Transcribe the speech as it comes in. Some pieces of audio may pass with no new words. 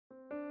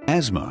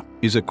Asthma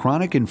is a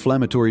chronic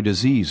inflammatory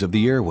disease of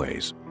the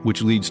airways,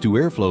 which leads to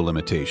airflow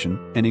limitation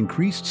and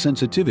increased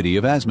sensitivity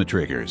of asthma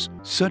triggers.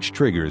 Such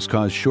triggers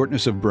cause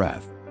shortness of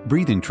breath,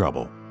 breathing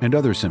trouble, and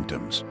other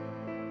symptoms.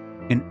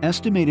 An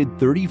estimated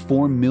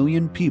 34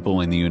 million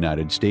people in the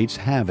United States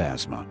have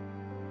asthma.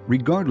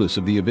 Regardless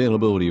of the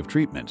availability of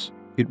treatments,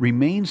 it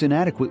remains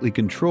inadequately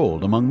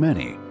controlled among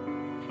many.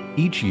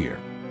 Each year,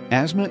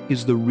 asthma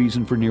is the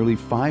reason for nearly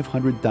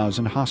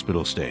 500,000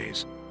 hospital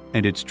stays,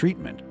 and its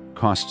treatment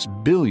costs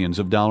billions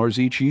of dollars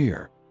each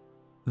year.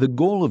 The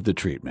goal of the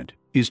treatment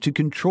is to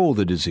control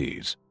the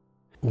disease.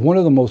 One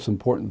of the most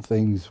important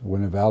things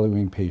when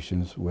evaluating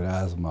patients with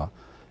asthma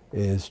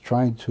is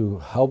trying to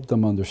help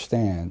them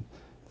understand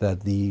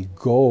that the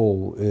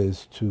goal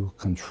is to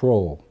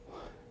control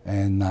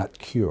and not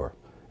cure.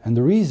 And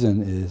the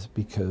reason is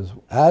because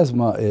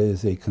asthma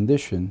is a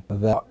condition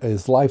that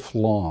is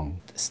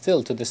lifelong.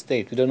 Still, to this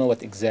date, we don't know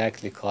what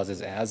exactly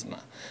causes asthma.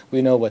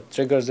 We know what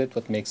triggers it,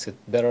 what makes it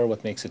better,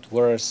 what makes it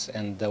worse,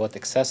 and what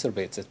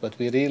exacerbates it, but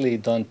we really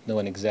don't know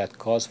an exact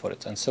cause for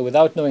it. And so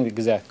without knowing the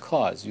exact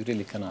cause, you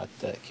really cannot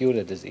cure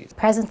the disease.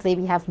 Presently,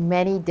 we have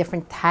many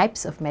different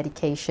types of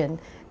medication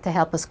to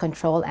help us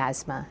control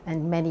asthma,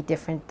 and many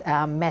different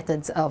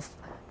methods of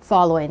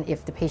following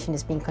if the patient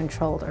is being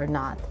controlled or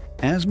not.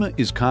 Asthma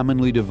is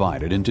commonly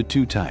divided into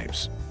two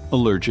types,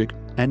 allergic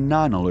and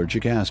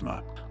non-allergic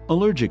asthma.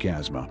 Allergic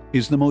asthma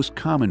is the most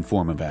common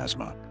form of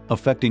asthma,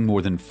 affecting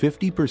more than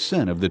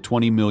 50% of the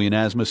 20 million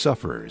asthma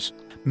sufferers.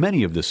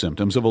 Many of the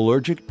symptoms of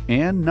allergic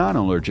and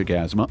non-allergic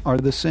asthma are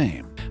the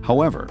same.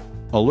 However,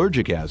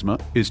 allergic asthma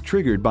is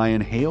triggered by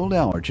inhaled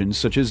allergens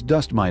such as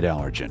dust mite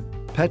allergen,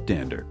 pet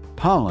dander,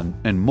 pollen,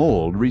 and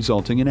mold,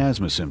 resulting in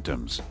asthma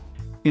symptoms.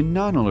 In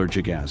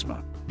non-allergic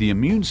asthma, the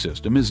immune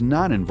system is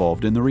not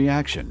involved in the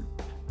reaction.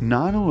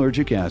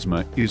 Non-allergic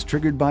asthma is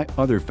triggered by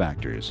other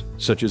factors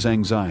such as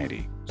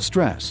anxiety,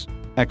 stress,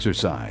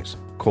 exercise,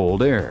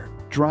 cold air,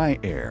 dry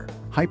air,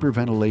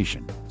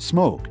 hyperventilation,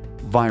 smoke,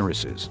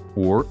 viruses,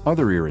 or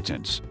other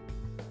irritants.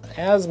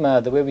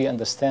 Asthma, the way we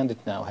understand it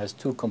now, has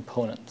two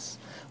components.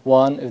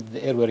 One is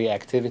the airway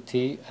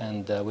reactivity,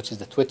 which is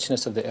the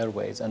twitchiness of the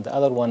airways, and the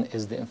other one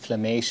is the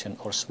inflammation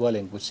or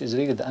swelling, which is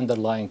really the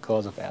underlying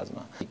cause of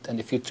asthma. And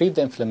if you treat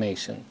the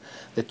inflammation,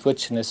 the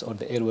twitchiness or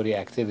the airway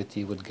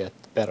reactivity would get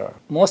better.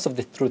 Most of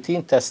the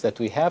routine tests that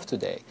we have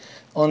today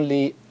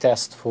only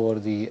test for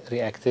the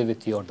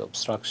reactivity or the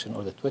obstruction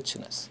or the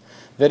twitchiness.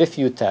 Very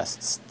few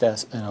tests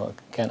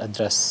can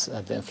address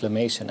the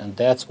inflammation, and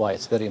that's why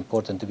it's very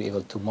important to be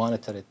able to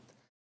monitor it.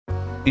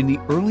 In the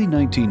early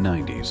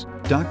 1990s,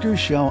 Dr.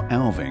 Shel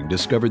Alving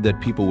discovered that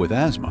people with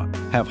asthma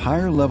have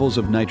higher levels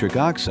of nitric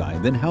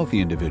oxide than healthy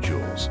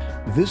individuals.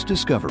 This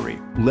discovery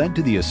led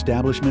to the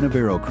establishment of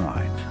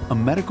Aerocrine, a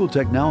medical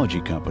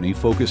technology company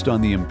focused on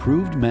the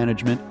improved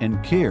management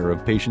and care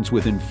of patients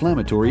with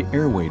inflammatory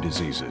airway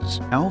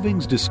diseases.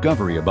 Alving's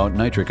discovery about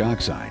nitric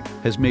oxide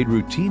has made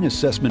routine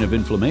assessment of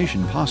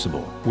inflammation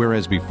possible,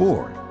 whereas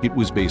before it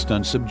was based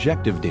on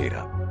subjective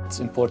data. It's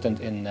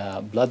important in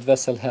blood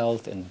vessel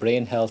health, in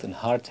brain health, in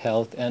heart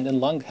health, and in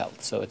lung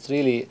health. So it's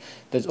really,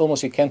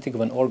 you can't think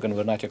of an organ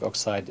where nitric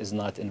oxide is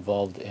not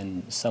involved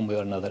in some way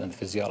or another in the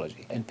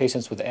physiology. In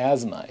patients with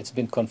asthma, it's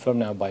been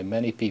confirmed now by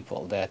many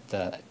people that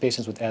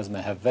patients with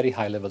asthma have very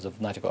high levels of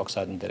nitric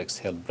oxide in their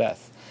exhaled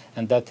breath.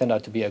 And that turned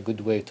out to be a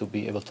good way to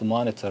be able to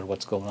monitor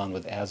what's going on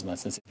with asthma,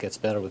 since it gets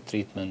better with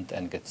treatment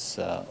and gets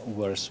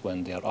worse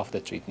when they are off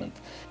the treatment.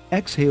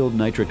 Exhaled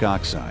nitric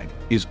oxide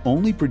is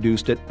only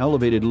produced at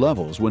elevated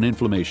levels when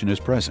inflammation is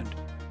present,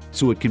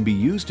 so it can be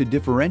used to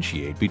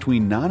differentiate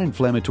between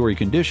non-inflammatory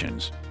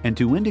conditions and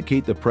to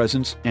indicate the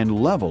presence and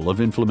level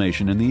of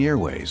inflammation in the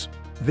airways.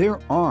 There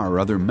are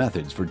other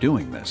methods for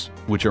doing this,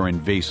 which are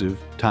invasive,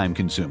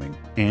 time-consuming,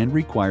 and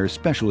require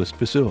specialist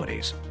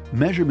facilities.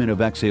 Measurement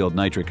of exhaled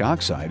nitric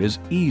oxide is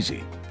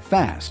easy,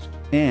 fast,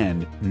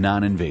 and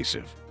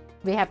non-invasive.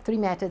 We have three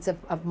methods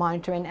of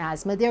monitoring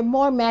asthma. There are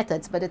more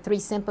methods, but the three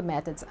simple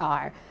methods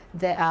are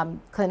the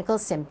clinical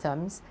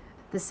symptoms.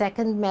 The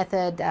second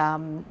method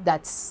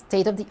that's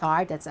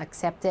state-of-the-art, that's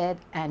accepted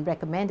and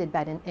recommended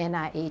by the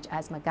NIH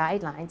asthma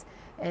guidelines,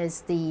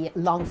 is the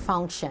lung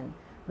function,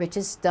 which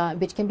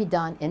can be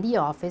done in the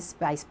office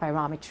by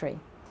spirometry.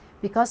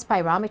 Because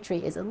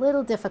spirometry is a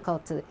little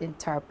difficult to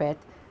interpret,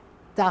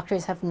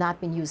 doctors have not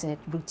been using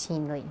it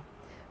routinely.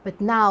 But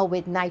now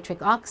with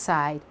nitric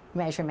oxide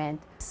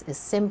measurement, it's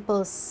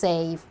simple,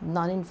 safe,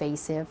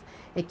 non-invasive.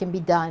 It can be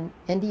done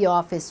in the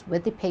office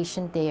with the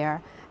patient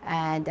there,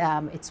 and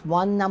it's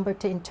one number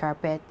to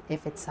interpret.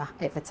 If it's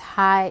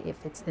high,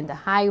 if it's in the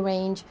high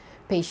range,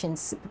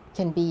 patients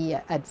can be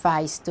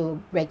advised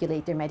to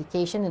regulate their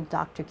medication, and the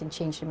doctor can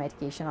change the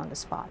medication on the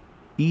spot.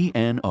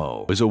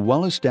 ENO is a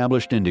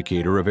well-established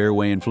indicator of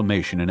airway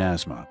inflammation in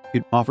asthma.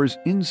 It offers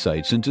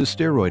insights into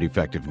steroid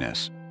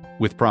effectiveness.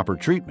 With proper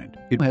treatment,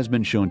 it has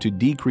been shown to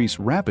decrease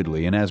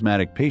rapidly in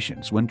asthmatic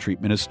patients when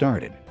treatment is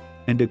started.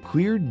 And a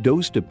clear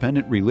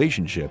dose-dependent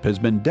relationship has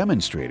been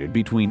demonstrated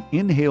between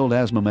inhaled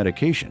asthma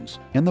medications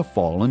and the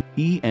fall in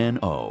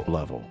ENO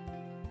level.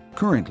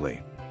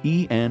 Currently,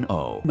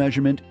 ENO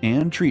measurement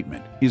and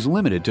treatment is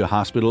limited to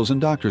hospitals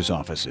and doctors'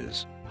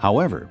 offices.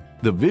 However,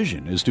 the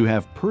vision is to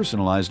have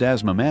personalized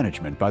asthma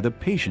management by the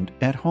patient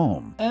at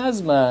home.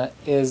 Asthma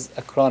is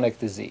a chronic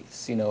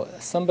disease.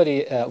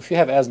 If you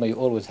have asthma, you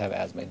always have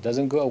asthma. It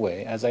doesn't go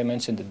away. As I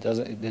mentioned,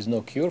 there's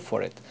no cure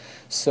for it.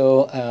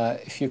 So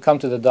if you come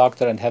to the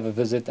doctor and have a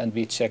visit and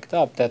be checked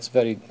up, that's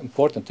very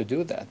important to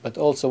do that. But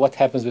also what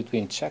happens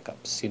between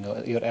checkups.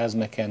 Your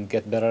asthma can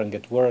get better and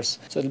get worse.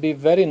 So it'll be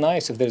very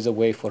nice if there's a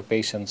way for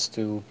patients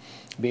to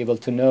be able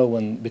to know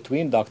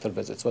between doctor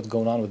visits what's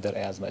going on with their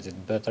asthma. Is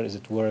it better? Is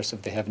it worse?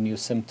 If they have new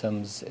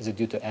symptoms, is it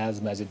due to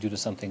asthma? Is it due to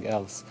something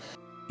else?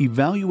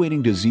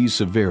 Evaluating disease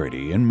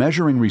severity and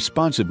measuring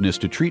responsiveness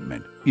to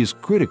treatment is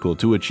critical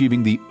to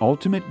achieving the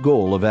ultimate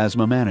goal of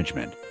asthma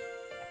management,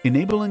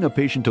 enabling a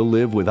patient to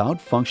live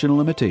without functional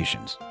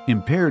limitations,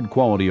 impaired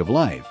quality of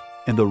life,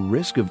 and the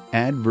risk of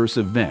adverse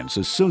events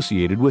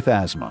associated with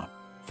asthma.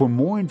 For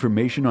more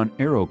information on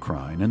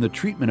aerocrine and the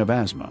treatment of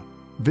asthma,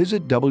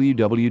 visit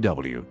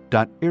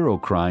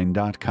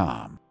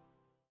www.aerocrine.com.